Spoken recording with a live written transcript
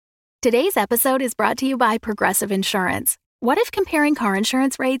Today's episode is brought to you by Progressive Insurance. What if comparing car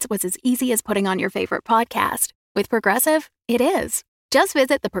insurance rates was as easy as putting on your favorite podcast? With Progressive, it is. Just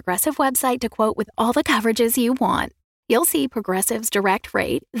visit the Progressive website to quote with all the coverages you want. You'll see Progressive's direct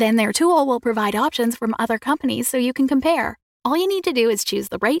rate, then their tool will provide options from other companies so you can compare. All you need to do is choose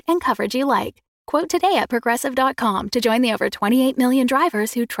the rate and coverage you like. Quote today at Progressive.com to join the over 28 million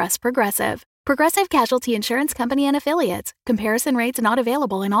drivers who trust Progressive. Progressive Casualty Insurance Company and Affiliates. Comparison rates not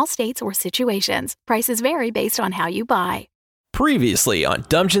available in all states or situations. Prices vary based on how you buy. Previously on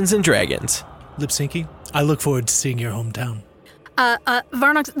Dungeons and Dragons. Lipsinky, I look forward to seeing your hometown.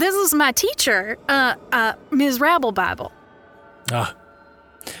 Varnox, this is my teacher, Ms. Rabblebible.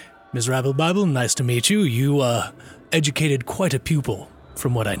 Ms. Rabblebible, nice to meet you. You, educated quite a pupil,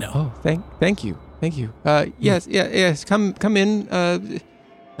 from what I know. Oh, thank you. Yes. Come in.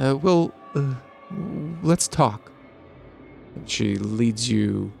 Let's talk. She leads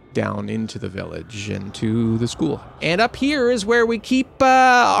you down into the village and to the school. And up here is where we keep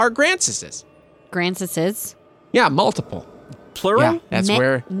our Granceses. Granceses? Yeah, multiple. Plural? Yeah, that's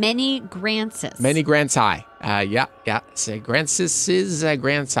where... Many Grances. Many Granci. Say Granceses,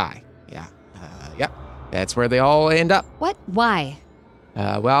 Granci. Yeah. That's where they all end up. What? Why?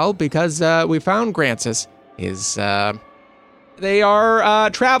 Well, because we found Grances is... They are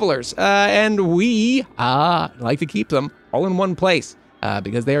travelers, and we like to keep them all in one place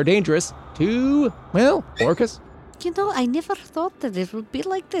because they are dangerous to, well, orcas. You know, I never thought that it would be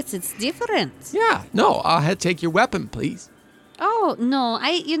like this. It's different. Yeah, no, I'll have to take your weapon, please. Oh, no,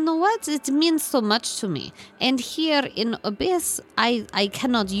 you know what? It means so much to me. And here in Abyss, I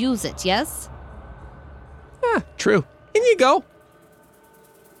cannot use it, yes? Yeah, true. In you go.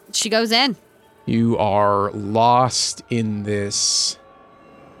 She goes in. You are lost in this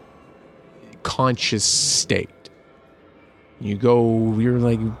conscious state. You're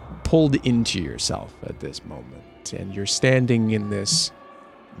like pulled into yourself at this moment, and you're standing in this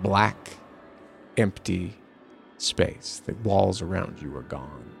black, empty space. The walls around you are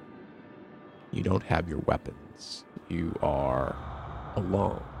gone. You don't have your weapons. You are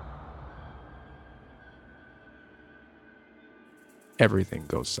alone. Everything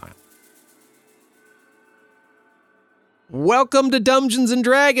goes silent. Welcome to Dungeons and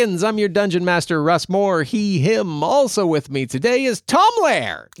Dragons. I'm your Dungeon Master, Russ Moore. He, him. Also with me today is Tom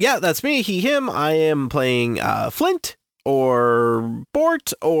Laird. Yeah, that's me. He, him. I am playing Flint or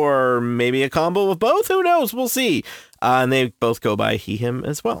Bort or maybe a combo of both. Who knows? We'll see. And they both go by he, him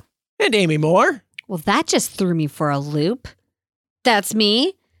as well. And Amy Moore. Well, that just threw me for a loop. That's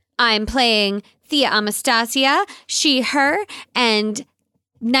me. I'm playing Thea Amastasia, she, her, and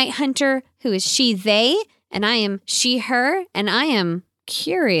Night Hunter, who is she, they. And I am she, her, and I am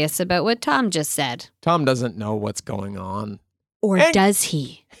curious about what Tom just said. Tom doesn't know what's going on. Or does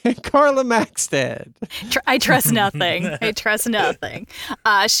he? Carla Maxted. I trust nothing.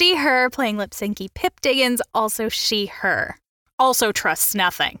 She, her, playing Lipsinky. Pip Diggins, also she, her. Also trusts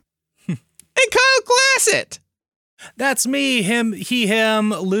nothing. And Kyle Glassett. That's me, him, he,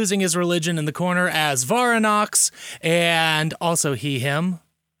 him, losing his religion in the corner as Varanox, and also he, him.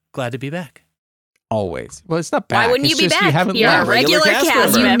 Glad to be back. Always. Well, it's not back. Why wouldn't you be just back? You haven't You're left. a regular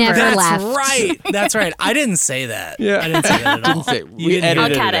cast You member. never That's left. That's right. I didn't say that. Yeah. I didn't say that at all. Didn't say. You We didn't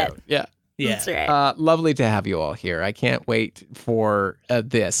edited I'll cut it it. out. Yeah. Yeah. That's right. Lovely to have you all here. I can't wait for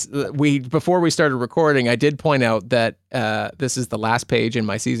this. Before we started recording, I did point out that this is the last page in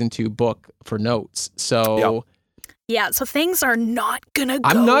my season 2 book for notes. So Yeah, so things are not gonna go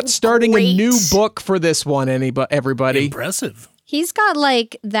I'm not starting great. a new book for this one, everybody. Impressive. He's got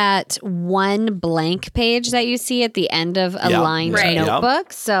like that one blank page that you see at the end of a lined Right.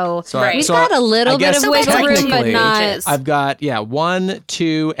 notebook. So Right. we've got a little bit of So wiggle that's like room, but 2 not. pages. I've got 1,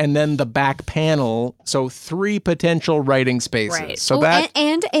 2, and then the back panel. So 3 potential writing spaces. Right. So Oh, that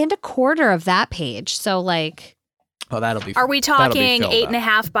and a quarter of that page. So like, that'll be. Are we that'll be talking filled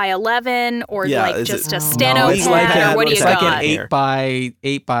 8.5 by 11 or Yeah, like is just it- a steno No, it's pad like or what do you it's like got? an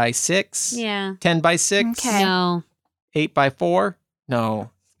 8 by 6. yeah, 10 by 6. Okay. no. 8 by 4. No,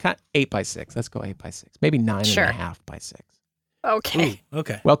 8 by 6. Let's go 8 by 6. Maybe 9.5 by 6. Okay. Ooh,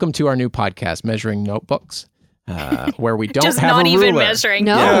 okay. Welcome to our new podcast, Measuring Notebooks, where we don't Just have not a even ruler. measuring.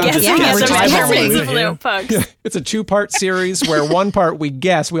 No. Yeah, Guessing just at the guessing. measurements of Yeah. notebooks. It's a 2-part series where one part we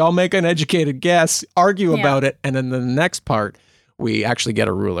guess, we all make an educated guess, argue Yeah. about it, and then the next part we actually get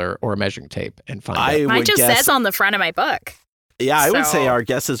a ruler or a measuring tape and find out. Mine would just guess, says on the front of my book. Yeah, I would say So- our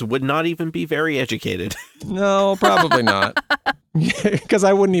guesses would not even be very educated. No, probably not. Because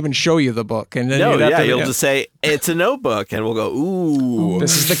I wouldn't even show you the book. And then No, you'd have yeah, to, you'll just say, it's a notebook, and we'll go, ooh.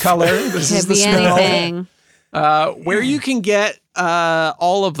 This is the color. This is Could the be smell. anything. Where you can get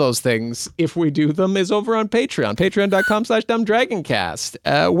all of those things, if we do them, is over on Patreon.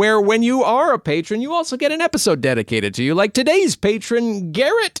 Patreon.com/dumbdragoncast, where when you are a patron, you also get an episode dedicated to you, like today's patron,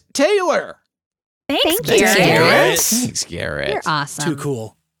 Garrett Taylor. Thanks, Garrett. Thanks, Garrett. You're awesome. Too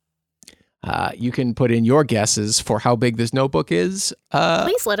cool. You can put in your guesses for how big this notebook is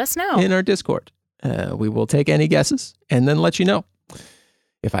Please let us know. in our Discord. We will take any guesses and then let you know.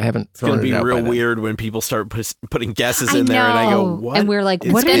 If I haven't It's going thrown to be it out by real then. weird when people start putting guesses I in there and I go, know. what? And we're like,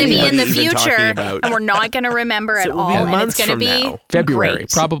 is what It's going to be in anybody the even talking future, about? and we're not going to remember So at it will all. be And it's months going to from be now. February,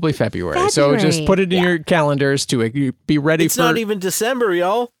 great. probably February. So just put it in your calendars to be ready It's for. not even December,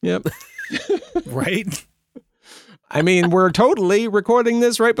 y'all. Yep. Right? I mean, we're totally recording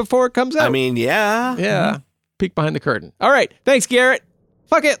this right before it comes out. I mean, yeah. yeah. Peek behind the curtain. All right. Thanks, Garrett.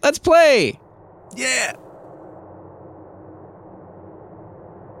 Fuck it. Let's play. Yeah.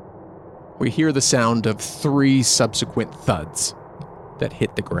 We hear the sound of 3 subsequent thuds that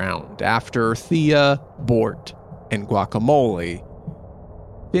hit the ground after Thea, Bort, and Guacamole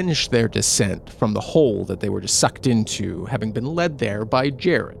finish their descent from the hole that they were just sucked into, having been led there by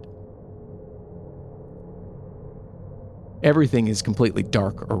Jared. Everything is completely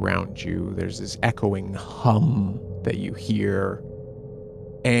dark around you. There's this echoing hum that you hear,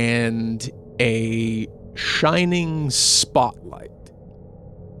 and a shining spotlight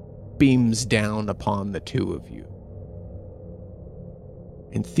beams down upon the two of you.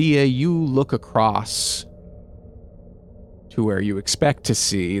 And Thea, you look across to where you expect to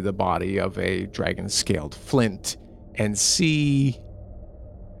see the body of a dragon-scaled Flint and see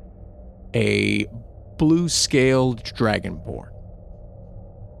a blue-scaled dragonborn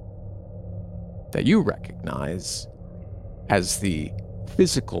that you recognize as the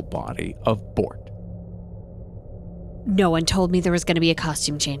physical body of Bort. No one told me there was going to be a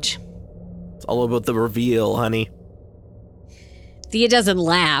costume change. It's all about the reveal, honey. Thea doesn't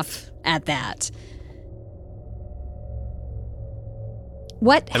laugh at that.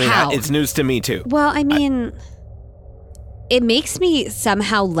 What? I mean, How? it's news to me, too. Well, I mean, it makes me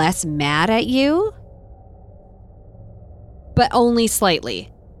somehow less mad at you, but only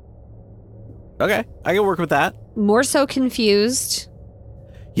slightly. Okay, I can work with that. More so confused.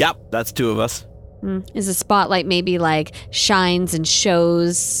 Yep, that's 2 of us. Is the spotlight maybe like shines and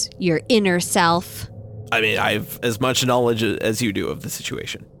shows your inner self? I mean, I have as much knowledge as you do of the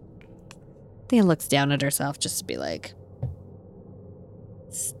situation. Thea looks down at herself just to be like,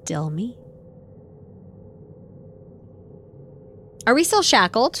 still me? Are we still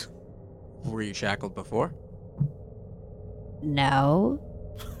shackled? Were you shackled before? No.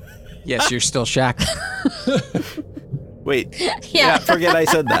 Yes, you're still shackled. Wait, yeah, forget I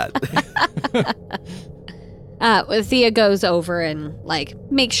said that. Thea goes over and, like,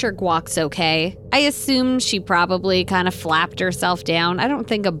 make sure Guac's okay. I assume she probably kind of flapped herself down. I don't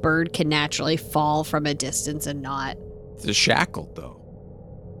think a bird can naturally fall from a distance and not. It's shackled, though.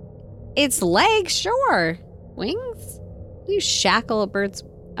 Its legs, sure. Wings? You shackle a bird's...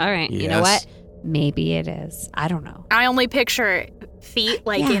 All right, You know what? Maybe it is. I don't know. I only picture feet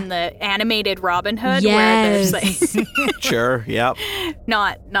like Yeah. in the animated Robin Hood, Yes. where there's like Sure, yep.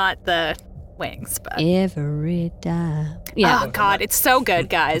 not the wings, but Every time. Yeah. oh god, it's so good,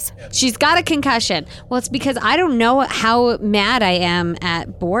 guys. She's got a concussion. Well, it's because I don't know how mad I am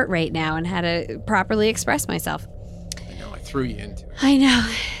at Bort right now and how to properly express myself. I know, I threw you into it. I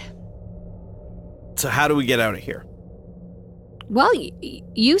know. So how do we get out of here? Well,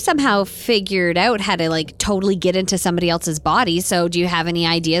 you somehow figured out how to, like, totally get into somebody else's body. So do you have any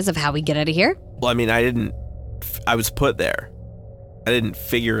ideas of how we get out of here? Well, I mean, I was put there. I didn't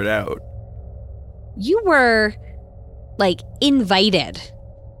figure it out. You were, like, invited.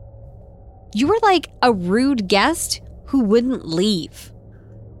 You were like a rude guest who wouldn't leave.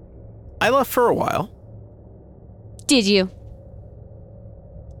 I left for a while. Did you?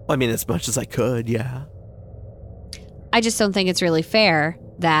 I mean, as much as I could, yeah. I just don't think it's really fair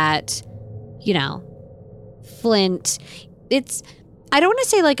that, you know, Flint, I don't want to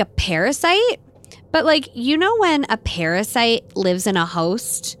say like a parasite, but like, you know, when a parasite lives in a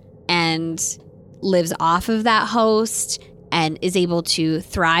host and lives off of that host and is able to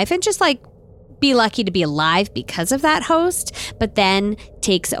thrive and just like be lucky to be alive because of that host, but then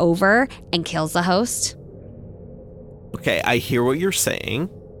takes over and kills the host. Okay, I hear what you're saying.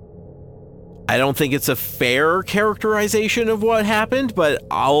 I don't think it's a fair characterization of what happened, but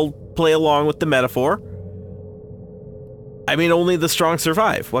I'll play along with the metaphor. I mean, only the strong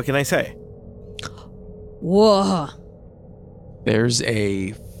survive. What can I say? Whoa. There's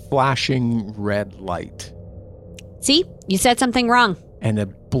a flashing red light See, you said something wrong. and a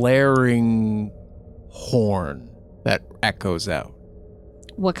blaring horn that echoes out.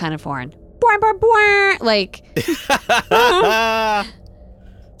 What kind of horn? Boing, boing, boing. Like,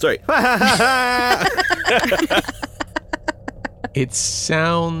 Sorry. It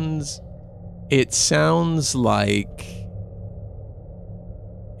sounds like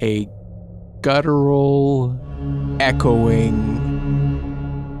a guttural, echoing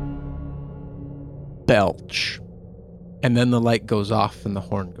belch. And then the light goes off and the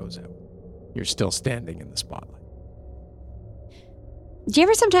horn goes out. You're still standing in the spotlight. do you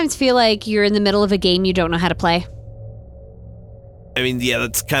ever sometimes feel like you're in the middle of a game you don't know how to play? I mean, yeah,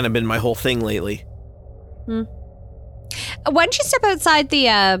 that's kind of been my whole thing lately. Why don't you step outside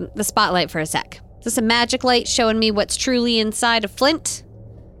the spotlight for a sec? Is this a magic light showing me what's truly inside of Flint?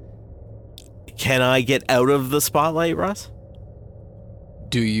 Can I get out of the spotlight, Russ?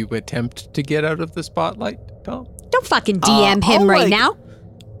 Do you attempt to get out of the spotlight, Tom? Don't fucking DM him I'll, right like- now.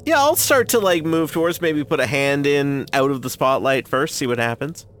 Yeah, I'll start to move towards, maybe put a hand in out of the spotlight first, see what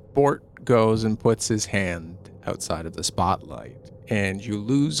happens. Bort goes and puts his hand outside of the spotlight, and you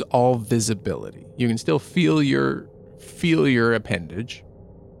lose all visibility. You can still feel your appendage,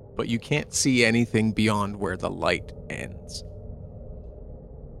 but you can't see anything beyond where the light ends.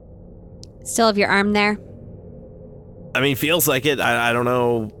 Still have your arm there? I mean, feels like it. I don't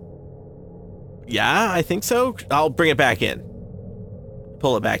know. Yeah, I think so. I'll bring it back in.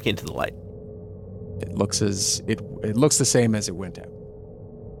 Pull it back into the light. It looks the same as it went out.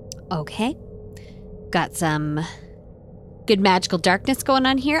 Okay. Got some good magical darkness going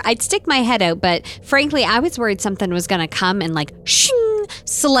on here. I'd stick my head out, but frankly, I was worried something was going to come and shing,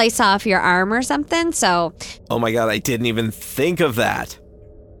 slice off your arm or something, so... Oh my god, I didn't even think of that.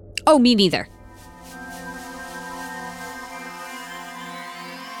 Oh, me neither.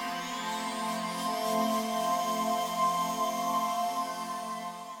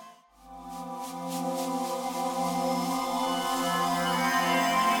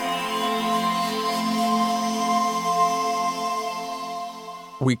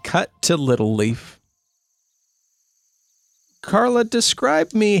 We cut to Little Leaf. Carla,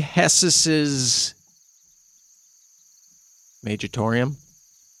 describe me Hessis's Magitorium.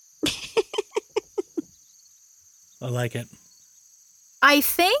 I like it. I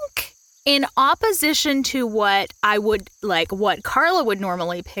think in opposition to what I would what Carla would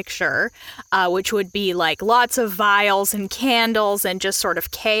normally picture, which would be lots of vials and candles and just sort of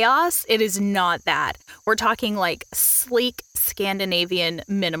chaos, it is not that. We're talking sleek Scandinavian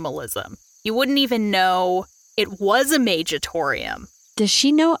minimalism. You wouldn't even know it was a Magitorium. Does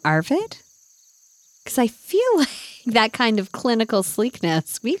she know Arvid? Because I feel like that kind of clinical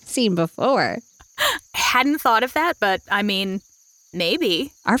sleekness we've seen before. I hadn't thought of that, but I mean,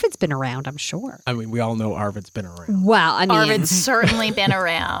 maybe. Arvid's been around, I'm sure. I mean, we all know Arvid's been around. Well, I mean... Arvid's certainly been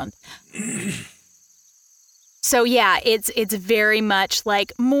around. So yeah, it's very much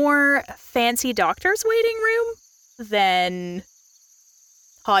more fancy doctor's waiting room than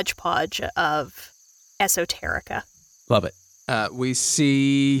hodgepodge of esoterica. Love it. We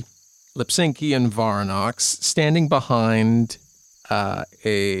see Lipsinki and Varanox standing behind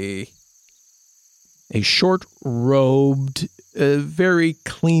a short-robed, very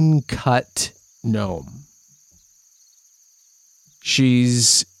clean-cut gnome.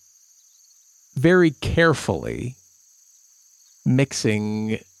 She's very carefully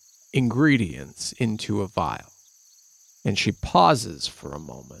mixing ingredients into a vial. And she pauses for a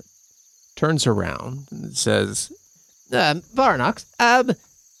moment, turns around, and says, Varanox,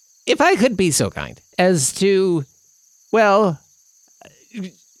 if I could be so kind as to, well,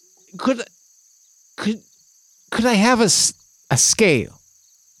 could I have a scale?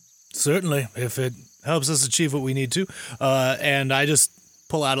 Certainly, if it helps us achieve what we need to. And I just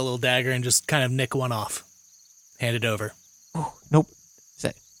pull out a little dagger and just kind of nick one off. Hand it over. Oh, nope.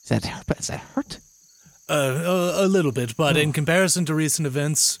 Does that hurt? A little bit, but in comparison to recent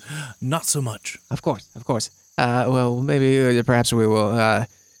events, not so much. Of course. Well, maybe perhaps we will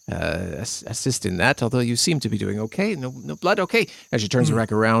assist in that, although you seem to be doing okay. No blood, okay. As she turns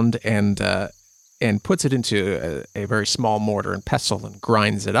back around and puts it into a very small mortar and pestle and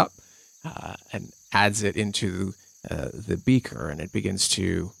grinds it up and adds it into the beaker, and it begins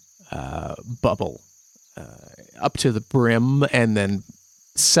to bubble up to the brim and then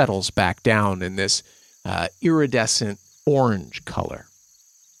settles back down in this iridescent orange color.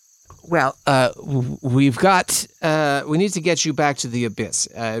 Well, we need to get you back to the abyss.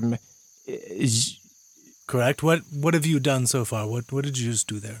 Correct. What have you done so far? What did you just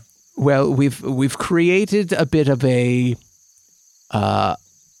do there? Well, we've created a bit of a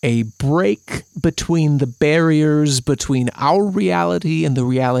break between the barriers between our reality and the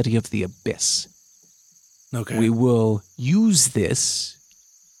reality of the abyss. Okay. We will use this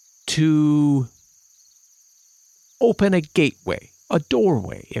to open a gateway, a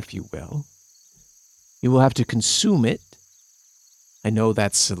doorway, if you will. You will have to consume it. I know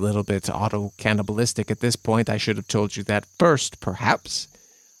that's a little bit auto-cannibalistic at this point. I should have told you that first, perhaps.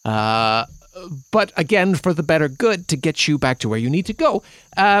 But again, for the better good, to get you back to where you need to go.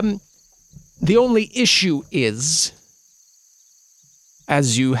 The only issue is,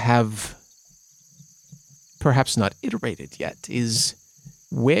 as you have perhaps not iterated yet, is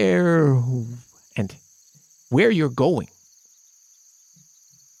where you're going.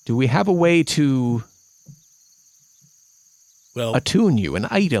 Do we have a way to attune you, an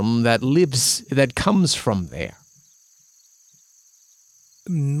item that comes from there?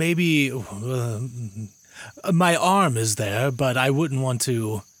 Maybe my arm is there, but I wouldn't want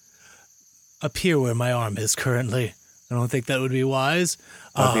to appear where my arm is currently. I don't think that would be wise.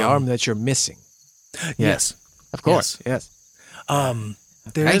 The arm that you're missing. Yes. Of course, yes.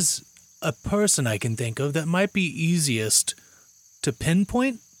 There's a person I can think of that might be easiest to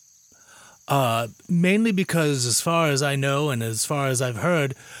pinpoint. Mainly because, as far as I know and as far as I've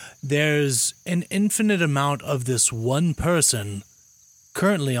heard, there's an infinite amount of this one person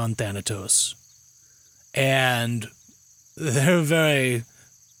currently on Thanatos. And they're a very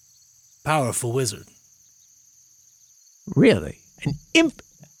powerful wizard. Really?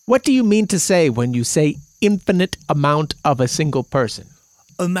 What do you mean to say when you say infinite amount of a single person?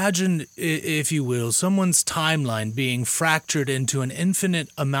 Imagine, if you will, someone's timeline being fractured into an infinite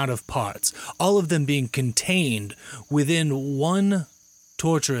amount of parts, all of them being contained within one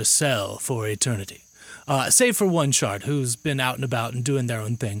torturous cell for eternity. Save for one shard who's been out and about and doing their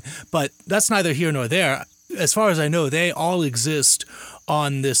own thing. But that's neither here nor there. As far as I know, they all exist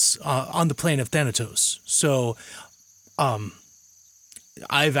on this on the plane of Thanatos. So,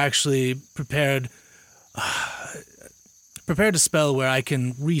 I've actually prepared a spell where I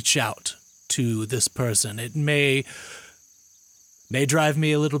can reach out to this person. It may drive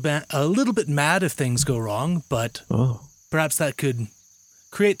me a little bit mad if things go wrong, but perhaps that could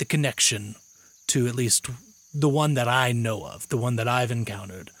create the connection to at least the one that I know of, the one that I've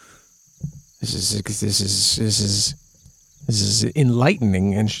encountered. This is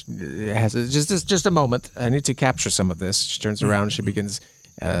enlightening, and it has just a moment. I need to capture some of this. She turns around. She begins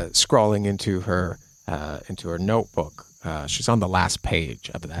scrawling into her notebook. She's on the last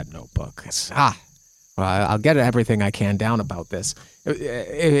page of that notebook. I'll get everything I can down about this.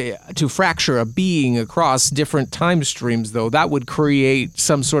 To fracture a being across different time streams, though, that would create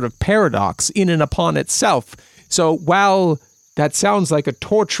some sort of paradox in and upon itself. So while that sounds like a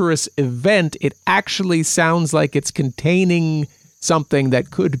torturous event, it actually sounds like it's containing something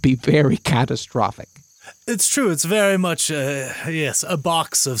that could be very catastrophic. It's true. It's very much, a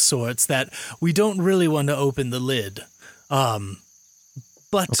box of sorts that we don't really want to open the lid.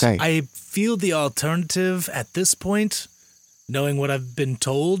 But okay. I feel the alternative at this point, knowing what I've been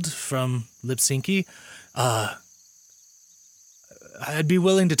told from Lipsinki, I'd be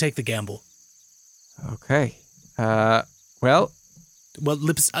willing to take the gamble. Okay. Well,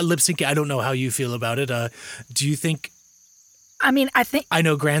 Lipsinki, I don't know how you feel about it. Do you think... I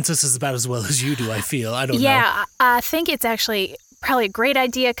know Grancis is about as well as you do, I feel. I don't know. Yeah, I think it's actually probably a great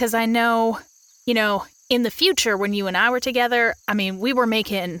idea because I know, in the future when you and I were together, we were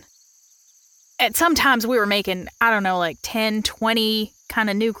making, sometimes we were making, 10, 20 kind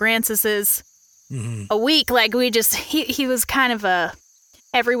of new Grancises a week. Like he was kind of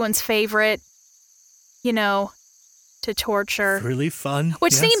everyone's favorite, to torture. Really fun.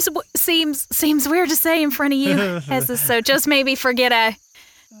 Which yes. seems weird to say in front of you. So just maybe forget I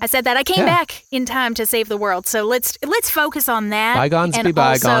said that. I came back in time to save the world. So let's focus on that. Bygones and be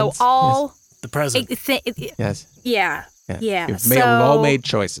bygones. Also all yes. The present. Yes. Yeah. We've all made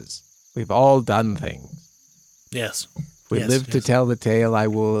choices. We've all done things. Yes. If we live to tell the tale, I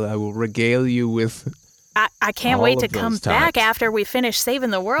will regale you with. I can't wait to come back after we finish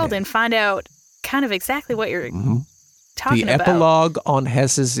saving the world and find out kind of exactly what you're talking about. The epilogue on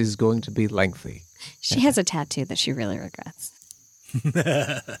Hesses is going to be lengthy. She has a tattoo that she really regrets.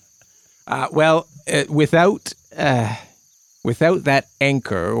 Without that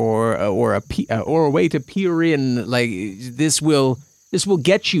anchor or a way to peer in, like this will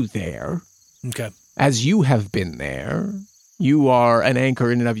get you there. Okay. As you have been there, you are an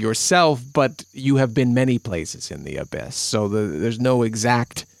anchor in and of yourself, but you have been many places in the abyss. So there's no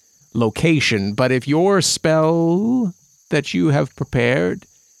exact location. But if your spell that you have prepared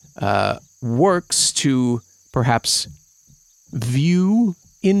works to perhaps view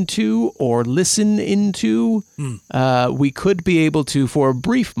into or listen into, we could be able to, for a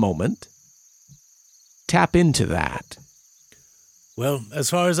brief moment, tap into that. Well, as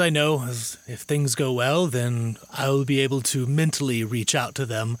far as I know, if things go well, then I'll be able to mentally reach out to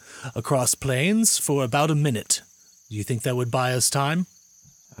them across planes for about a minute. Do you think that would buy us time?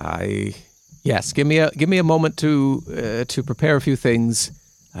 Yes. Give me a moment to prepare a few things.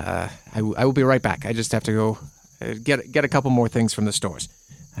 I will be right back. I just have to go get a couple more things from the stores.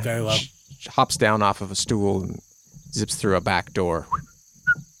 Very well. Hops down off of a stool and zips through a back door.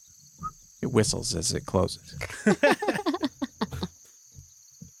 It whistles as it closes.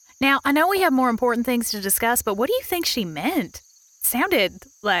 Now, I know we have more important things to discuss, but what do you think she meant? Sounded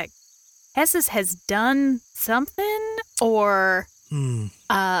like Hessus has done something, or,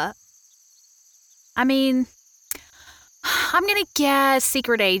 I mean, I'm going to guess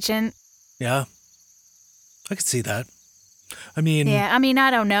secret agent. Yeah, I could see that. I mean,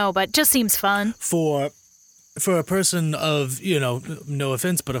 I don't know, but just seems fun. For a person of, no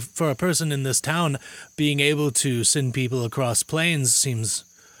offense, but for a person in this town, being able to send people across planes seems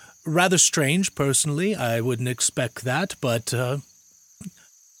rather strange, personally. I wouldn't expect that, but...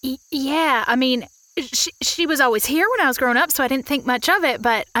 Yeah, I mean, she was always here when I was growing up, so I didn't think much of it,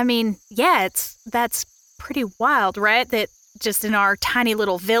 but, I mean, yeah, that's pretty wild, right? That just in our tiny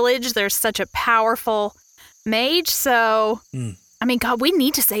little village, there's such a powerful mage, so... I mean, God, we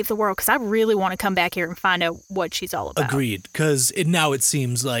need to save the world, because I really want to come back here and find out what she's all about. Agreed, because now it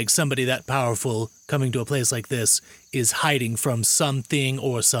seems like somebody that powerful coming to a place like this is hiding from something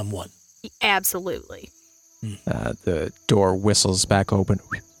or someone. Absolutely. The door whistles back open.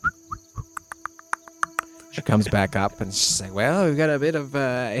 She comes back up and she's like, well, we've got a bit of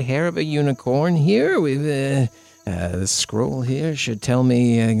hair of a unicorn here. We've the scroll here should tell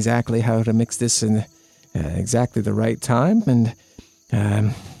me exactly how to mix this in exactly the right time. And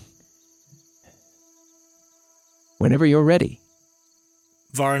whenever you're ready.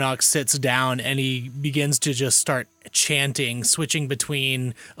 Varnox sits down and he begins to just start chanting, switching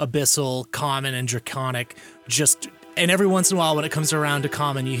between abyssal, common, and draconic. And every once in a while when it comes around to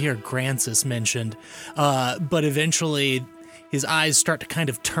common, you hear Grancis mentioned. But eventually his eyes start to kind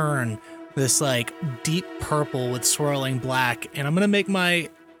of turn this like deep purple with swirling black. And I'm going to make my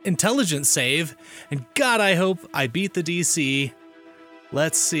intelligence save. And God, I hope I beat the DC.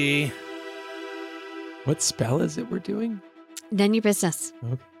 Let's see. What spell is it we're doing? None your business.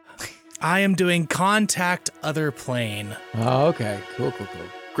 Okay. I am doing Contact Other Plane. Oh, okay. Cool.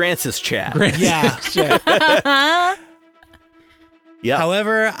 Grancis chat. Yeah. Yeah.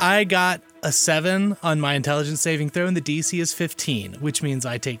 However, I got a 7 on my intelligence saving throw, and the DC is 15, which means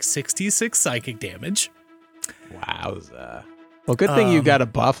I take 66 psychic damage. Wowza. Well, good thing you got a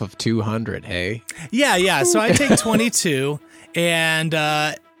buff of 200, hey? Yeah. So I take 22, and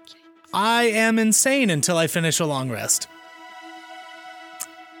I am insane until I finish a long rest.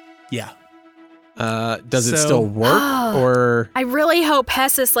 Yeah. Does it still work, or I really hope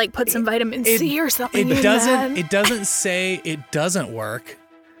Hessus put some vitamin C or something. It in doesn't. that. It doesn't say it doesn't work.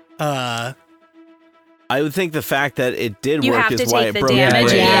 I would think the fact that it did You work have is to why take it the broke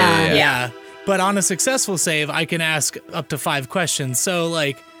damage. the brain. Yeah. But on a successful save, I can ask up to 5 questions. So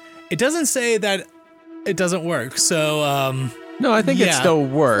it doesn't say that it doesn't work. So no? I think it still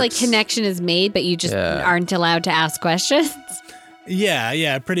works. Like connection is made, but you just aren't allowed to ask questions.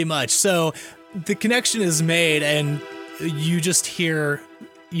 Yeah, pretty much. So the connection is made, and you just hear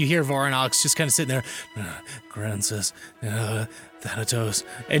Varnox just kind of sitting there, Grancis, Thanatos,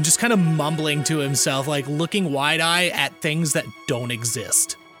 and just kind of mumbling to himself, looking wide-eye at things that don't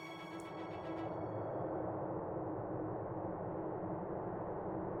exist.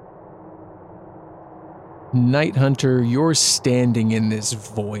 Night Hunter, you're standing in this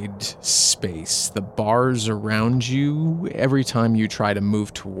void space. The bars around you, every time you try to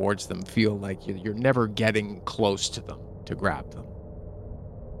move towards them, feel like you're never getting close to them to grab them.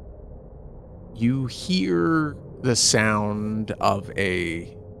 You hear the sound of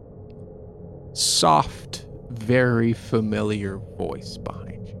a soft, very familiar voice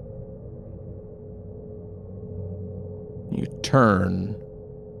behind you. You turn,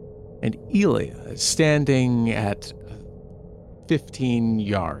 and Elia is standing at 15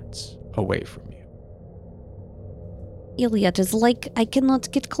 yards away from you. Iliad is like, I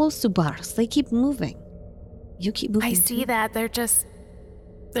cannot get close to bars. They keep moving. You keep moving. I see that.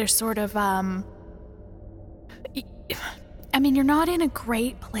 They're sort of, I mean, you're not in a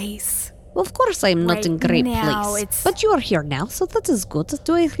great place. Well, of course I'm not Right in great now, place. it's- But you are here now, so that is good.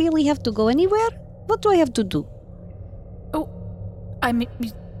 Do I really have to go anywhere? What do I have to do? Oh, I mean,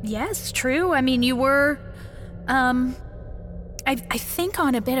 yes, true. I mean, you were, I think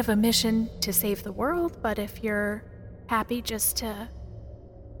on a bit of a mission to save the world, but if you're happy just to...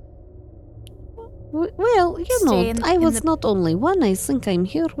 Well, I was not only one. I think I'm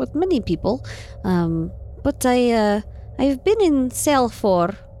here with many people. But I've been in cell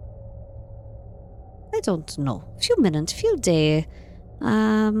for, I don't know, a few minutes, few days.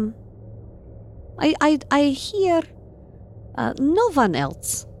 I hear no one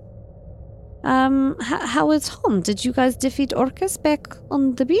else. How is home? Did you guys defeat Orcus back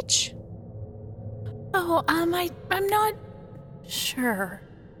on the beach? Oh, I'm not sure.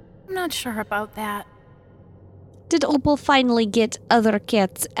 I'm not sure about that. Did Opal finally get other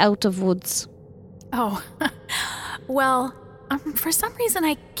cats out of woods? Oh, well, for some reason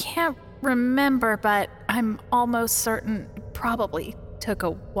I can't remember, but I'm almost certain it probably took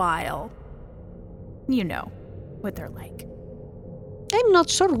a while. You know what they're like. I'm not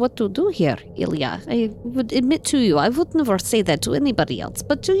sure what to do here, Ilya. I would admit to you, I would never say that to anybody else.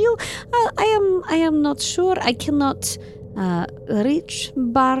 But to you, I am not sure. I cannot reach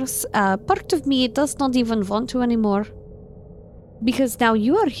bars. Part of me does not even want to anymore. Because now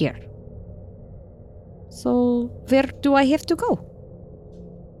you are here. So, where do I have to go?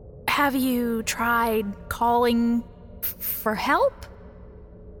 Have you tried calling for help?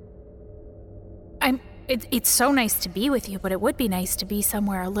 It's so nice to be with you, but it would be nice to be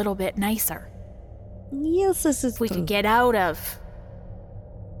somewhere a little bit nicer. Yes, this is we true. Could get out of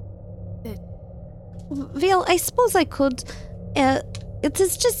it. Well, I suppose I could. It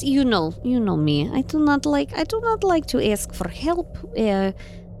is just you know me. I do not like to ask for help.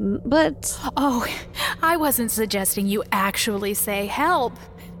 But oh, I wasn't suggesting you actually say help.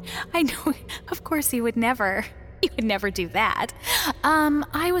 I know, of course you would never do that.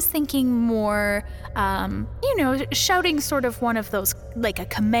 I was thinking more, shouting sort of one of those, like a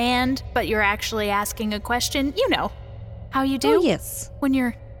command, but you're actually asking a question. You know how you do? Oh, yes. When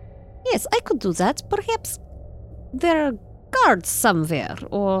you're... Yes, I could do that. Perhaps there are guards somewhere,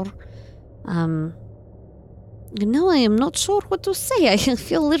 or, I am not sure what to say. I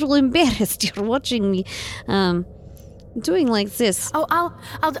feel a little embarrassed. You're watching me, doing like this. Oh,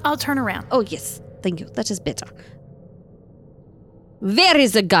 I'll turn around. Oh, yes. Thank you. That is better. Where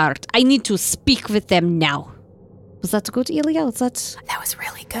is the guard? I need to speak with them now. Was that good, Ilya? That was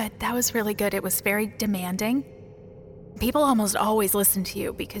really good. It was very demanding. People almost always listen to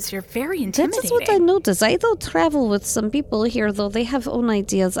you because you're very intimidating. That is what I noticed. I do travel with some people here, though they have own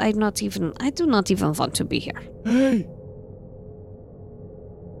ideas. I do not even want to be here. Hey!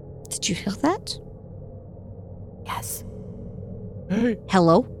 Did you hear that? Yes. Hey!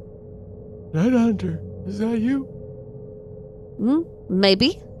 Hello? Night Hunter, is that you?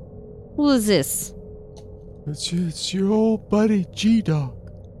 Maybe. Who is this? It's your old buddy G-Dog.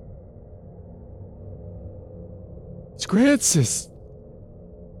 It's Grancis.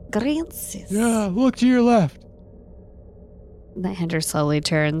 Grancis? Yeah, look to your left. Night Hunter slowly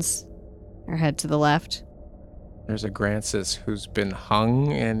turns her head to the left. There's a Grancis who's been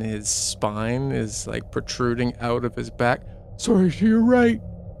hung and his spine is like protruding out of his back. Sorry, to your right.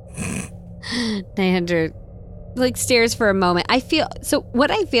 Night Hunter stares for a moment. I feel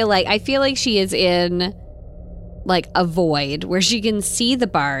like she is in like a void where she can see the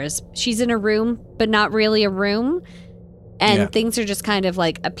bars. She's in a room, but not really a room. And things are just kind of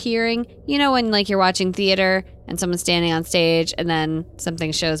like appearing. You know when like you're watching theater and someone's standing on stage and then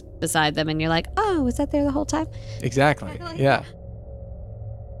something shows beside them and you're like, oh, was that there the whole time? Exactly. Yeah.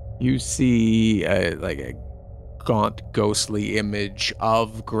 You see a gaunt, ghostly image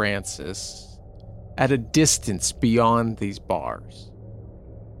of Grancis at a distance beyond these bars.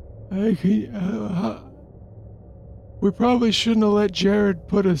 We probably shouldn't have let Jared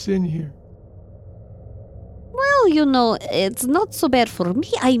put us in here. Well, it's not so bad for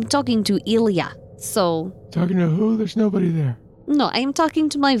me. I'm talking to Ilya, so... Talking to who? There's nobody there. No, I'm talking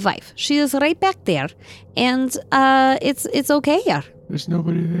to my wife. She is right back there, and it's okay here. There's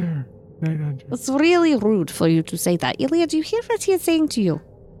nobody there. Night Hunter. It's really rude for you to say that. Ilya, do you hear what he is saying to you?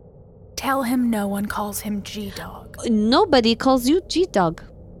 Tell him no one calls him G-Dog. Nobody calls you G-Dog.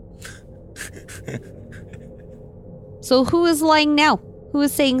 So who is lying now? Who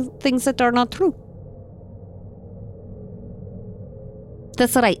is saying things that are not true?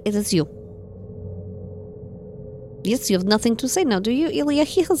 That's right, it is you. Yes, you have nothing to say now, do you, Ilya?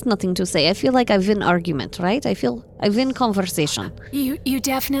 He has nothing to say. I feel like I win argument, right? I feel I win conversation. You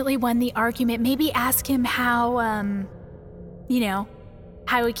definitely won the argument. Maybe ask him how,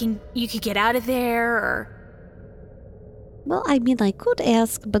 how you could get out of there, or... Well, I mean, I could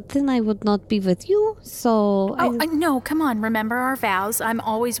ask, but then I would not be with you, so... No, come on, remember our vows. I'm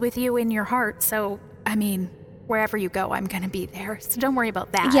always with you in your heart, so, wherever you go, I'm gonna be there, so don't worry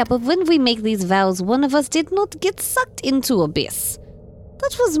about that. Yeah, but when we make these vows, one of us did not get sucked into abyss.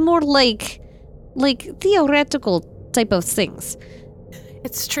 That was more like like theoretical type of things.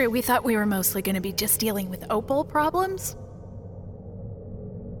 It's true. We thought we were mostly going to be just dealing with opal problems.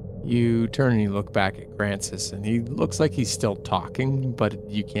 You turn and you look back at Grancis, and he looks like he's still talking, but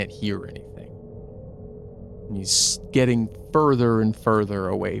you can't hear anything. And he's getting further and further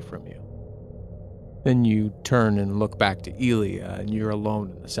away from you. Then you turn and look back to Elia, and you're alone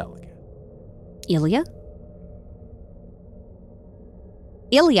in the cell again. Ilya?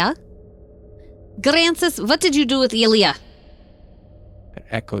 Ilya? Grancis, what did you do with Ilya? It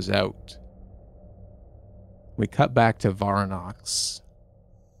echoes out. We cut back to Varanox,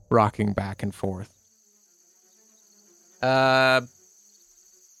 rocking back and forth. Yeah,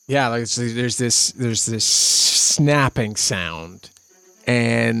 like there's this snapping sound,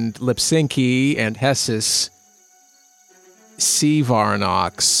 and Lipsinki and Hessus see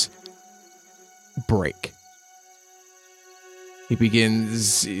Varanox break.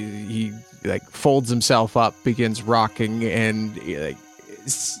 He like folds himself up, begins rocking, and like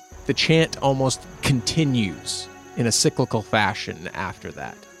the chant almost continues in a cyclical fashion after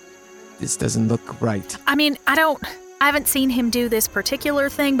that. This doesn't look right. I mean, I haven't seen him do this particular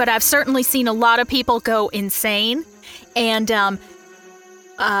thing, but I've certainly seen a lot of people go insane. And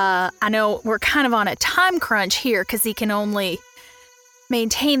I know we're kind of on a time crunch here because he can only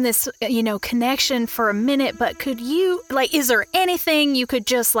maintain this, connection for a minute. But could you, is there anything you could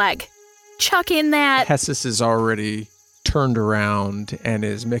just, chuck in that? Hessus is already turned around and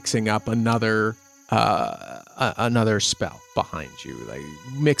is mixing up another spell behind you, like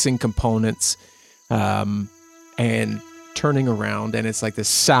mixing components and turning around, and it's like this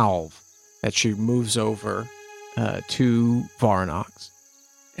salve that she moves over to Varanox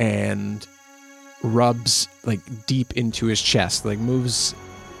and rubs deep into his chest, moves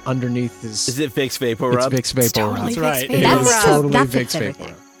underneath his... Is it Vicks Vapor Rub? It's Vicks Vapor Totally Rub. Vicks It Vapor is Rub. totally That Vicks fits Vapor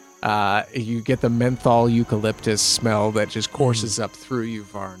everything. Rub. You get the menthol eucalyptus smell that just courses up through you,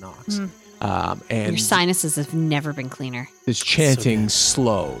 Varanox. And Your sinuses have never been cleaner. this chanting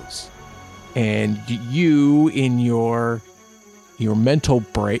slows, and you, in your mental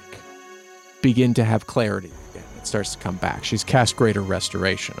break, begin to have clarity again. It starts to come back. She's cast Greater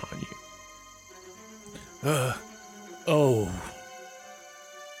Restoration on you.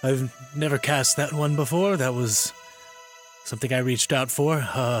 I've never cast that one before. That was something I reached out for.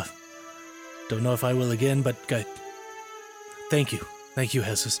 Don't know if I will again, but thank you. Thank you,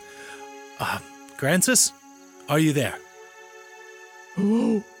 Hessus. Grancis, are you there?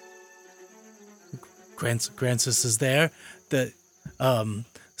 Hello? Grancis is there.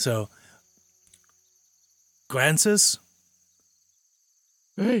 So Grancis,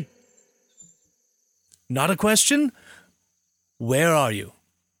 Hey, not a question. Where are you?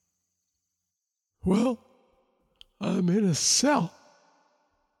 well, I'm in a cell.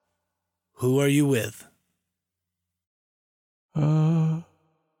 Who are you with?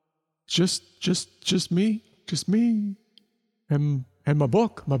 Just me. Just me. And my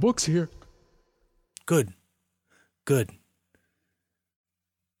book. My book's here. Good.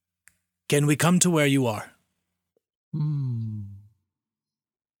 Can we come to where you are?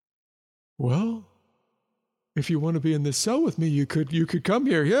 Well, if you want to be in this cell with me, you could come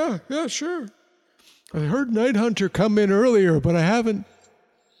here. Yeah, sure. I heard Night Hunter come in earlier, but I haven't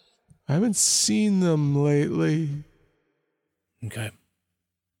seen them lately. Okay.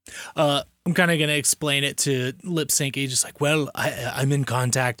 I'm kind of going to explain it to Lipsinki, just I'm in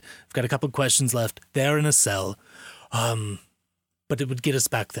contact. I've got a couple questions left. They're in a cell. But it would get us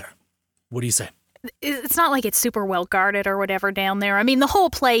back there. What do you say? It's not like it's super well guarded or whatever down there. I mean, the whole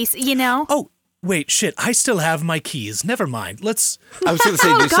place, Oh, wait, shit. I still have my keys. Never mind. I was going to say,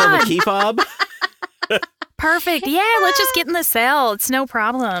 do you still have a key fob? Perfect. Yeah, let's just get in the cell. It's no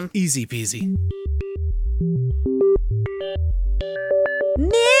problem. Easy peasy.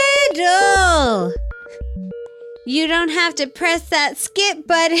 Middle! You don't have to press that skip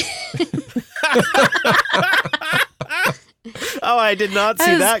button. Oh, I did not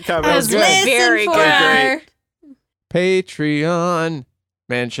see that coming. that was good. Listen Very for good. our Patreon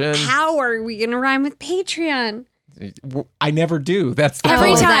mention. How are we going to rhyme with Patreon? I never do. That's the Every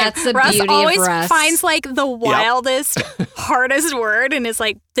point. Oh, time. that's the Russ beauty of always Russ. finds the wildest, hardest word and is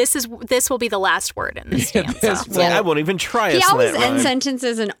like, this will be the last word in this stanza. I won't even try He a always slant ends rhyme.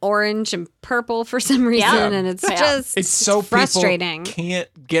 sentences in orange and purple for some reason, Yeah. and it's Yeah. just It's so frustrating. people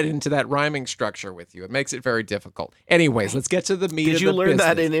can't get into that rhyming structure with you. It makes it very difficult. Anyways, let's get to the meat of the Did you learn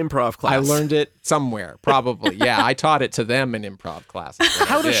that business. in improv class? I learned it somewhere, probably. Yeah, I taught it to them in improv classes.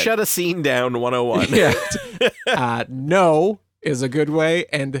 How to shut a scene down 101. Yeah. No is a good way,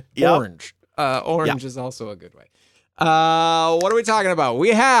 and Yep. orange. Orange is also a good way. What are we talking about? We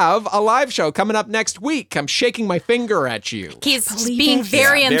have a live show coming up next week. I'm shaking my finger at you. He's being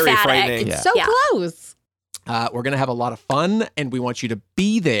very Very emphatic. frightening. It's so close. We're going to have a lot of fun, and we want you to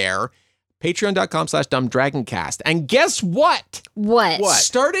be there. Patreon.com/dumbdragoncast. And guess what? What?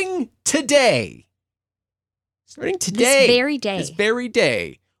 Starting today. This very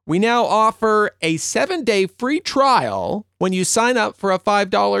day. We now offer a 7-day free trial when you sign up for a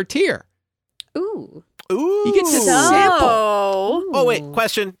 $5 tier. Ooh. Ooh. You get to sample. Oh, wait.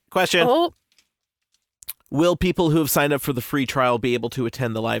 Question. Oh, Will people who have signed up for the free trial be able to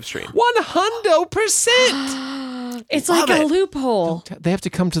attend the live stream? 100%. It's like a loophole. They have to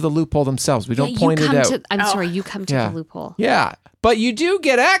come to the loophole themselves. We don't point it out. I'm sorry, you come to the loophole. Yeah. But you do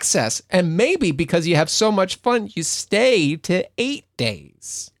get access. And maybe because you have so much fun, you stay to 8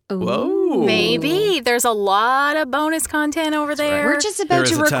 days. Whoa. maybe. There's a lot of bonus content over there. We're just about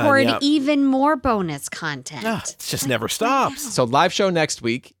to There is a ton, record yep. even more bonus content. It just never stops. So live show next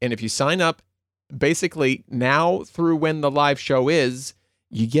week. And if you sign up, basically now through when the live show is,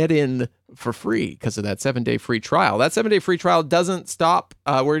 you get in for free because of that 7-day free trial. That 7-day free trial doesn't stop.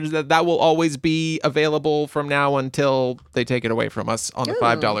 That will always be available from now until they take it away from us on the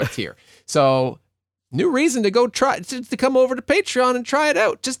 $5 tier. So new reason to go to come over to Patreon and try it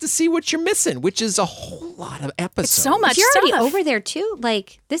out just to see what you're missing, which is a whole lot of episodes. It's so much You're already stuff. over there too.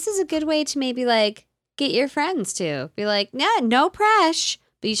 Like, this is a good way to maybe like get your friends to be like, yeah, no press,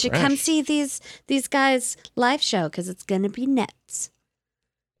 but you should come see these guys live show because it's gonna be nuts.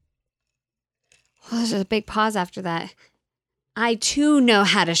 Well, there's a big pause after that. I too know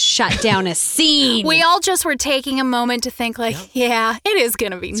how to shut down a scene. We all just were taking a moment to think like, yeah, it is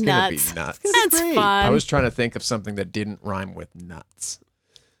going to be It's nuts. gonna be nuts. That's fun. I was trying to think of something that didn't rhyme with nuts.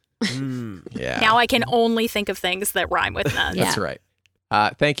 Yeah. Now I can only think of things that rhyme with nuts. Yeah. That's right.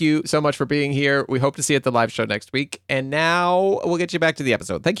 Thank you so much for being here. We hope to see you at the live show next week. And now we'll get you back to the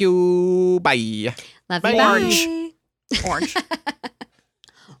episode. Thank you. Bye. Love Bye. you. Orange. Bye. Orange.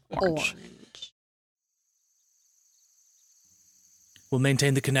 Orange. We'll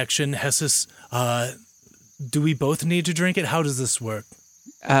maintain the connection. Hessus, do we both need to drink it? How does this work?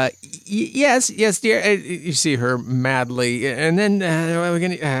 Yes, dear. You see her madly, and then we're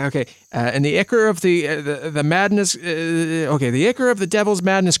gonna. Okay, and the ichor of the madness. The ichor of the devil's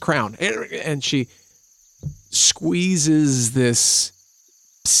madness crown, and she squeezes this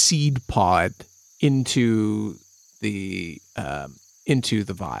seed pod into the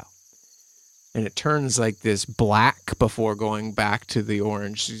vial. And it turns like this black before going back to the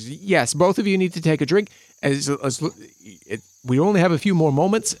orange. Yes, both of you need to take a drink. We only have a few more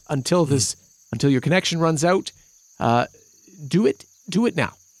moments until your connection runs out. Do it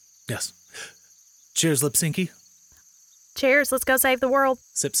now. Yes. Cheers, Lipsinky. Cheers. Let's go save the world.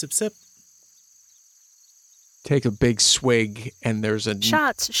 Sip, sip, sip. Take a big swig, and there's a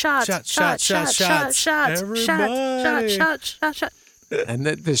Shots. Everybody. And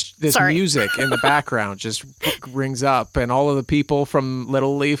this Sorry. music in the background just rings up, and all of the people from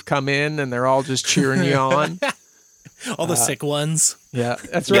Little Leaf come in, and they're all just cheering you on. All the sick ones. Yeah,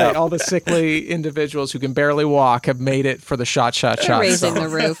 that's right. Yeah. All the sickly individuals who can barely walk have made it for the shot. Raising song. the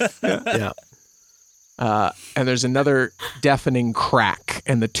roof. Yeah. And there's another deafening crack,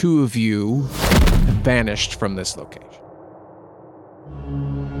 and the two of you have vanished from this location.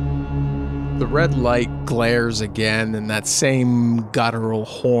 The red light glares again, and that same guttural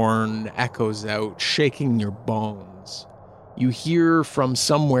horn echoes out, shaking your bones. You hear from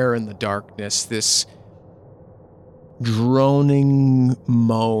somewhere in the darkness this droning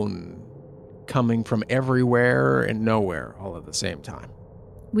moan coming from everywhere and nowhere all at the same time.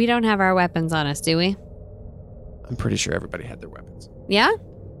 We don't have our weapons on us, do we? I'm pretty sure everybody had their weapons. Yeah?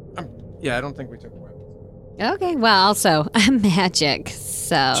 Yeah, I don't think we took weapons. Okay. Well, also, I'm magic,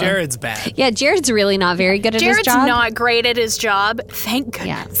 so... Jared's bad. Yeah, Jared's really not very good at his Jared's job. not great at his job. Thank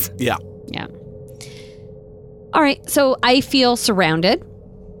Yeah. goodness. Yeah. Yeah. All right, so I feel surrounded.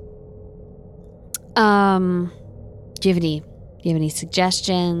 Do you have any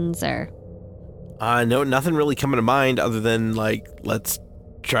suggestions or? No, nothing really coming to mind other than like, let's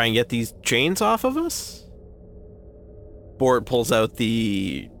try and get these chains off of us. Bort pulls out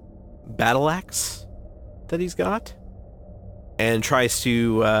the battle axe that he's got and tries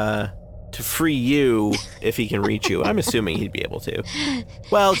to free you if he can reach you. I'm assuming he'd be able to.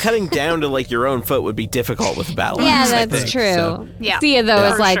 Well, cutting down to like your own foot would be difficult with a battle Yeah, axe. I that's think, true. so. Yeah. Thea though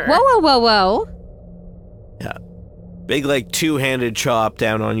Yeah. is like, For whoa, sure. whoa, whoa, whoa. Yeah. Big like two-handed chop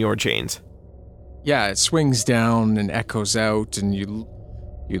down on your chains. Yeah, it swings down and echoes out, and you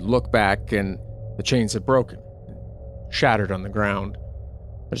look back, and the chains have broken, shattered on the ground.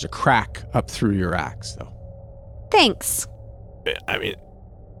 There's a crack up through your axe, though. Thanks. I mean,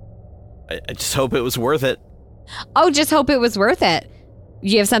 I just hope it was worth it. Oh, just hope it was worth it.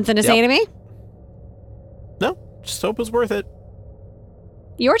 You have something to say to me? No, just hope it was worth it.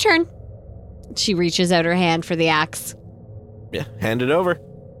 Your turn. She reaches out her hand for the axe. Yeah, hand it over.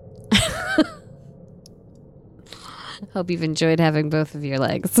 Hope you've enjoyed having both of your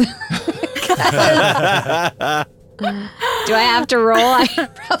legs. Do I have to roll? I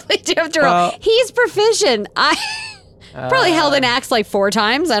probably do have to roll. He's proficient. I probably held an axe like 4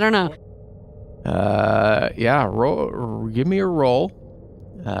 times. I don't know. Yeah, roll. Give me a roll.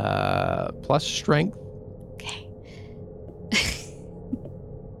 Plus strength. Okay.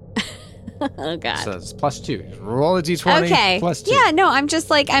 Oh God. So it's +2. Roll a d20. Okay. +2. Yeah. No. I'm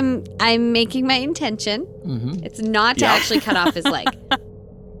just like I'm making my intention. Mm-hmm. It's not to actually cut off his leg.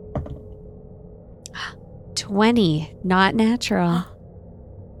 20. Not natural.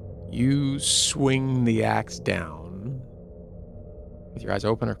 You swing the axe down with your eyes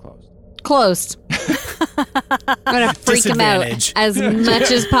open or closed. Closed. I'm gonna freak him out Disadvantage. as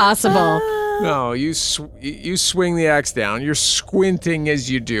much as possible. No, you swing the axe down. You're squinting as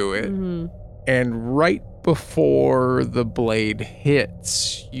you do it. Mm-hmm. And right before the blade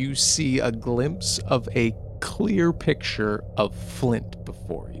hits, you see a glimpse of a clear picture of Flint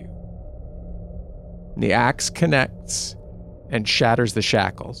before you. The axe connects and shatters the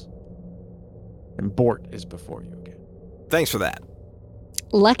shackles. And Bort is before you again. Thanks for that.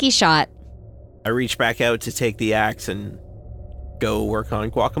 Lucky shot. I reach back out to take the axe and go work on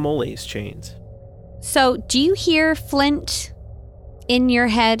Guacamole's chains. So, do you hear Flint in your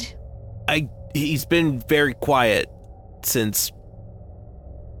head? He's been very quiet since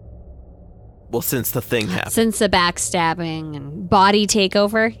the thing happened. Since the backstabbing and body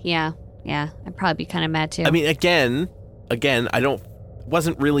takeover? Yeah. I'd probably be kind of mad too. I mean, again,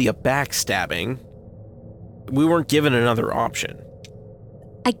 wasn't really a backstabbing. We weren't given another option.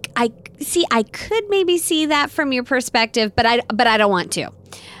 I see. I could maybe see that from your perspective, but I don't want to.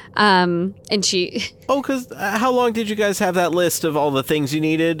 And she. Oh, because how long did you guys have that list of all the things you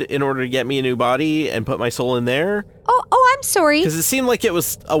needed in order to get me a new body and put my soul in there? Oh, I'm sorry. Because it seemed like it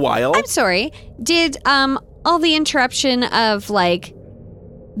was a while. I'm sorry. Did all the interruption of like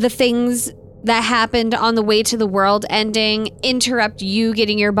the things that happened on the way to the world ending interrupt you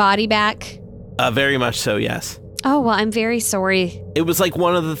getting your body back? Very much so, yes. Oh, well, I'm very sorry. It was like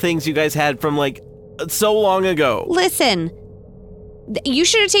one of the things you guys had from like so long ago. Listen, you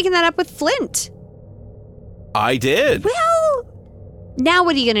should have taken that up with Flint. I did. Well, now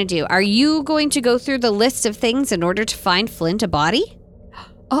what are you going to do? Are you going to go through the list of things in order to find Flint a body?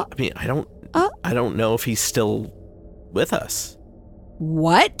 I mean, I don't know if he's still with us.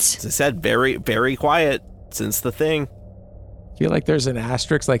 What? As I said, very, very quiet since the thing. I feel like there's an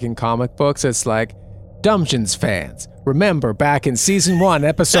asterisk like in comic books. It's like, Dungeons fans, remember back in season 1,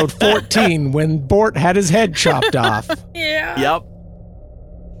 episode 14, when Bort had his head chopped off. Yeah. Yep.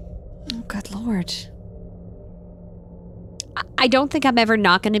 Oh, good Lord. I don't think I'm ever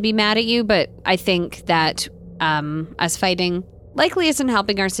not going to be mad at you, but I think that us fighting likely isn't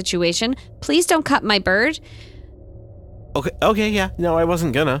helping our situation. Please don't cut my bird. Okay, yeah. No, I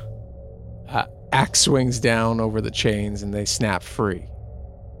wasn't gonna. Axe swings down over the chains and they snap free.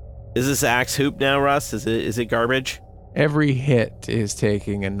 Is this axe hoop now, Russ? Is it garbage? Every hit is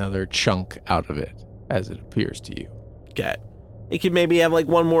taking another chunk out of it, as it appears to you. Okay. It could maybe have like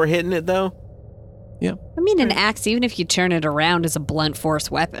one more hit in it, though. Yeah. I mean, an axe, even if you turn it around, is a blunt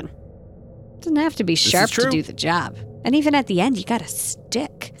force weapon. It doesn't have to be sharp to do the job. And even at the end, you got a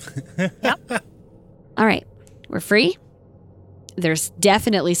stick. Yep. All right. We're free. There's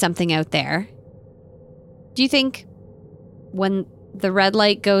definitely something out there. Do you think when the red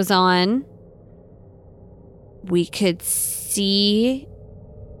light goes on, we could see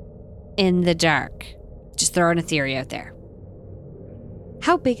in the dark? Just throwing a theory out there.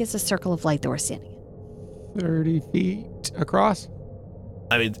 How big is the circle of light that we're standing in? 30 feet across.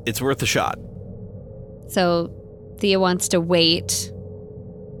 I mean, it's worth a shot. So Thea wants to wait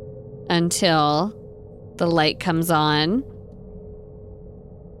until the light comes on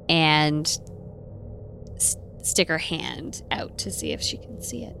and stick her hand out to see if she can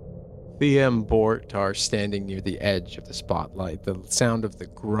see it. Thea and Bort are standing near the edge of the spotlight. The sound of the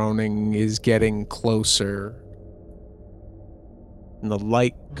groaning is getting closer. And the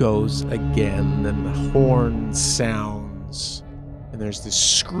light goes again, and the horn sounds. And there's this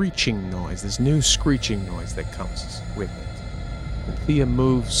screeching noise, this new screeching noise that comes with it. And Thea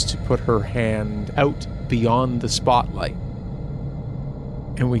moves to put her hand out beyond the spotlight.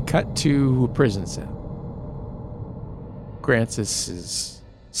 And we cut to a prison cell. Grancis is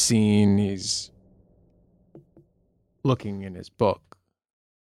seen. He's looking in his book.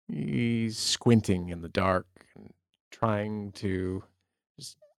 He's squinting in the dark and trying to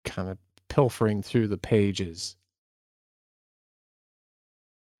just kind of pilfering through the pages.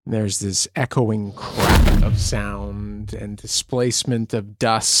 There's this echoing crack of sound and displacement of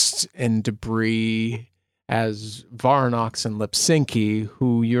dust and debris as Varnox and Lipsinki,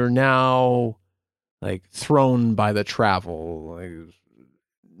 who you're now like thrown by the travel. Like,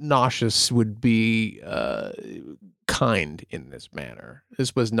 nauseous would be kind in this manner.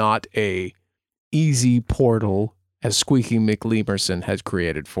 This was not a easy portal as Squeaky McLemerson has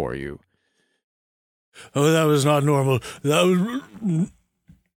created for you. Oh, that was not normal. That was...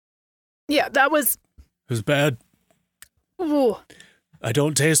 Yeah, that was... It was bad. Ooh. I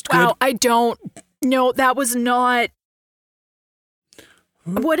don't taste good. Wow, I don't... No, that was not...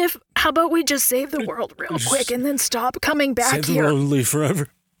 What if... How about we just save the world real quick and then stop coming back Save the here? world and leave forever.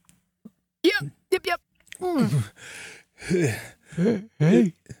 Yep. Mm.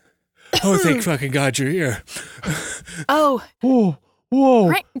 Hey. Oh, thank fucking God you're here. Oh.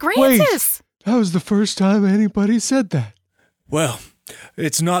 Whoa. Grancis! That was the first time anybody said that. Well,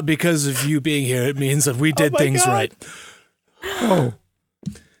 it's not because of you being here. It means that we did things right. Oh,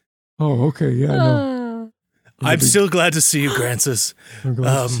 okay, yeah, no. I'm still glad to see you, Grancis. I'm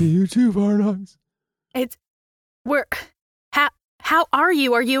glad to see you too, Varnox. How are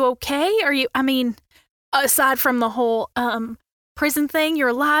you? Are you okay? Aside from the whole prison thing, you're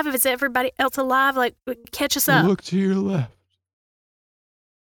alive? Is everybody else alive? Like, catch us up. Look to your left.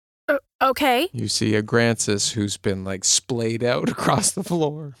 Okay. You see a Grancis who's been like splayed out across the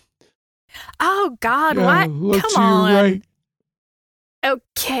floor. Oh, God, Yeah, what? look Come to on. your right.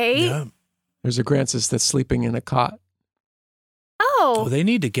 Okay. Yeah. There's a Grancis that's sleeping in a cot. Oh, they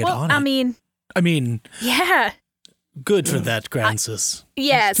need to get on it. I mean, yeah. good for that, Grancis.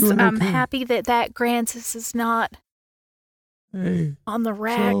 Yes, doing I'm okay. happy that Grancis is not Hey. on the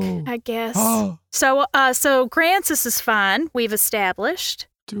rack, So- I guess. Oh, So Grancis is fine. We've established.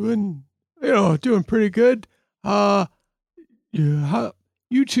 doing pretty good.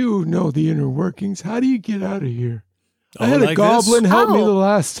 You two know the inner workings. How do you get out of here? I had a like goblin this? help me Oh. the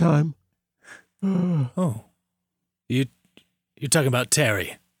last time. Oh. You're talking about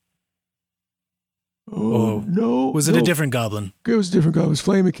Terry. No. Was it no. a different goblin? It was a different guy. It was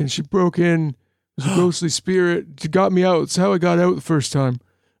Flamekin. She broke in. It was a ghostly spirit. She got me out. It's how I got out the first time.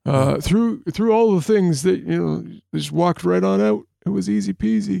 Through all the things that, just walked right on out. It was easy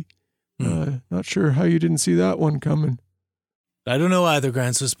peasy. Not sure how you didn't see that one coming. I don't know either,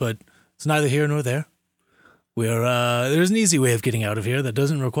 Grancis, but it's neither here nor there. There's an easy way of getting out of here that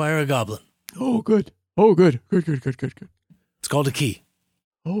doesn't require a goblin. Oh, good. Good. It's called a key.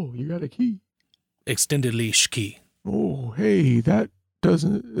 Oh, you got a key. Extended leash key. Oh, hey, that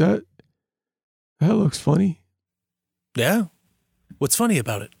looks funny. Yeah? What's funny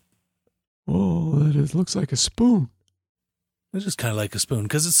about it? Oh, looks like a spoon. It's just kind of like a spoon,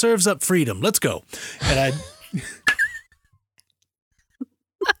 because it serves up freedom. Let's go. And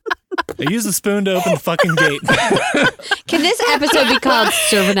I use the spoon to open the fucking gate. Can this episode be called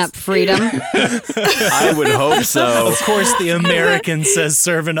Serving Up Freedom? I would hope so. Of course, the American says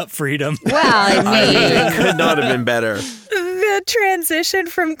serving up freedom. Well, It could not have been better. The transition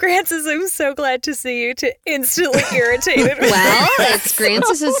from Grancis, I'm so glad to see you, to instantly irritated. well, it's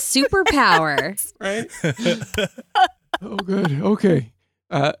Grancis' superpower. Right? Oh, good. Okay.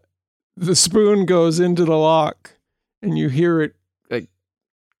 The spoon goes into the lock, and you hear it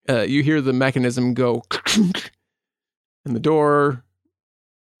you hear the mechanism go, and the door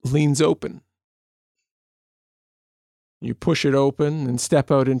leans open. You push it open and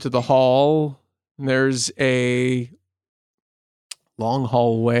step out into the hall. And there's a long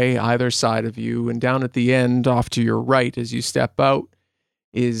hallway either side of you, and down at the end, off to your right as you step out,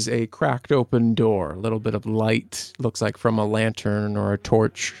 is a cracked open door. A little bit of light, looks like from a lantern or a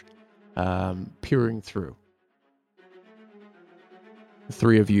torch, peering through. The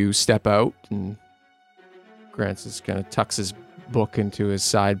three of you step out, and Grancis kind of tucks his book into his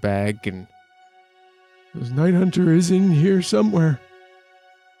side bag, and this Night Hunter is in here somewhere.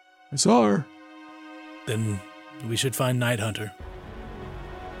 I saw her. Then we should find Night Hunter.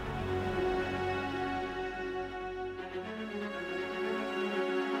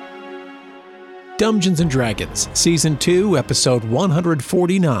 Dungeons & Dragons, Season 2, Episode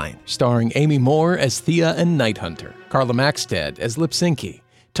 149, starring Amy Moore as Thea and Night Hunter, Carla Maxted as Lipsinki,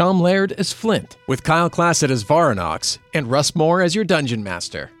 Tom Laird as Flint, with Kyle Classett as Varanox, and Russ Moore as your Dungeon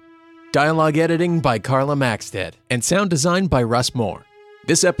Master. Dialogue editing by Carla Maxted, and sound design by Russ Moore.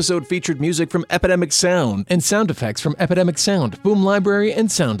 This episode featured music from Epidemic Sound and sound effects from Epidemic Sound, Boom Library,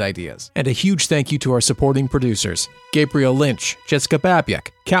 and Sound Ideas. And a huge thank you to our supporting producers, Gabriel Lynch, Jessica Babiak,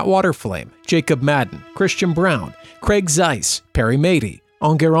 Kat Waterflame, Jacob Madden, Christian Brown, Craig Zeiss, Perry Mady,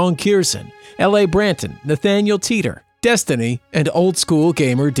 Ongeron Kierson, L.A. Branton, Nathaniel Teeter, Destiny, and Old School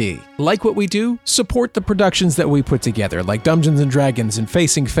Gamer D. Like what we do? Support the productions that we put together, like Dungeons & Dragons and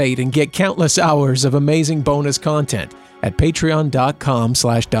Facing Fate, and get countless hours of amazing bonus content at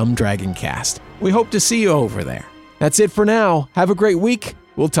patreon.com/dumbdragoncast. We hope to see you over there. That's it for now. Have a great week.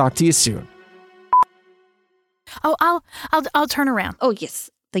 We'll talk to you soon. Oh, I'll turn around. Oh,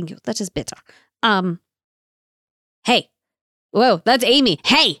 yes. Thank you. That is better. Hey. Whoa, that's Amy.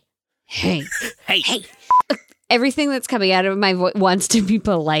 Hey. Hey. Hey. Everything that's coming out of my voice wants to be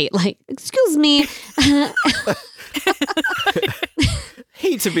polite. Like, excuse me.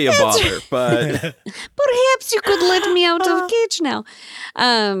 Hate to be a bother, but Perhaps you could let me out of cage now.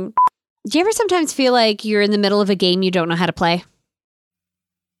 Do you ever sometimes feel like you're in the middle of a game you don't know how to play?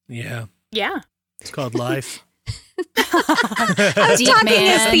 Yeah. Yeah. It's called life. I was Deep talking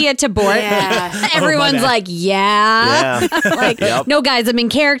man. as Thea to Bort. Yeah. Everyone's bad. like, yeah. Like, Yep. no, guys, I'm in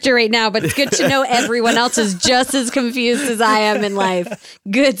character right now, but it's good to know everyone else is just as confused as I am in life.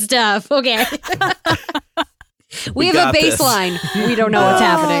 Good stuff. Okay. We have got a this. baseline. We don't know what's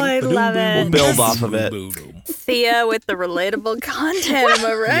happening. I love we'll it. build off of it. Thea with the relatable content, am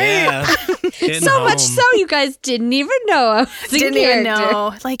I right? Yeah. Getting So much home. so you guys didn't even know I was in Didn't even character.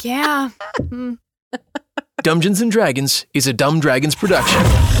 know. Like, yeah. Dungeons & Dragons is a Dumb Dragons production.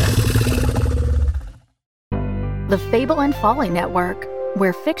 The Fable and Folly Network,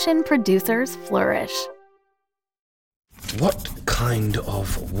 where fiction producers flourish. What kind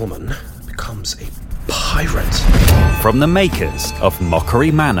of woman becomes a pirate? From the makers of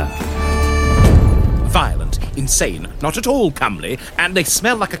Mockery Manor. Violent, insane, not at all comely, and they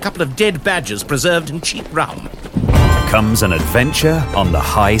smell like a couple of dead badgers preserved in cheap rum. Comes an adventure on the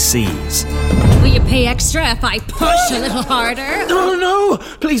high seas. Will you pay extra if I push a little harder? No,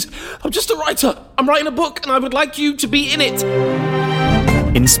 please. I'm just a writer. I'm writing a book and I would like you to be in it.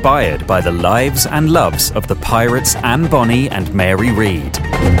 Inspired by the lives and loves of the pirates Anne Bonny and Mary Read.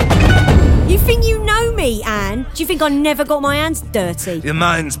 You think you know me, Anne? Do you think I never got my hands dirty? Your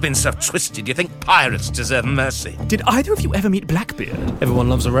mind's been so twisted, you think pirates deserve mercy. Did either of you ever meet Blackbeard? Everyone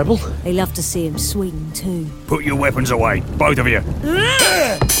loves a rebel. They love to see him swing, too. Put your weapons away, both of you.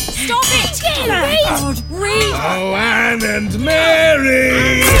 Stop it! Read! Read! Oh, Anne and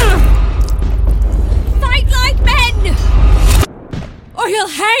Mary! Fight like men! Or you'll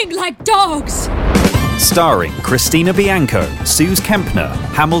hang like dogs! Starring Christina Bianco, Suze Kempner,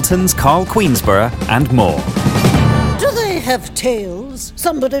 Hamilton's Carl Queensborough, and more. Do they have tails?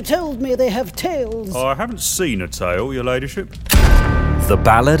 Somebody told me they have tails. I haven't seen a tale, your ladyship. The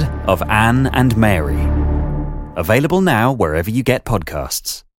Ballad of Anne and Mary. Available now wherever you get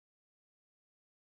podcasts.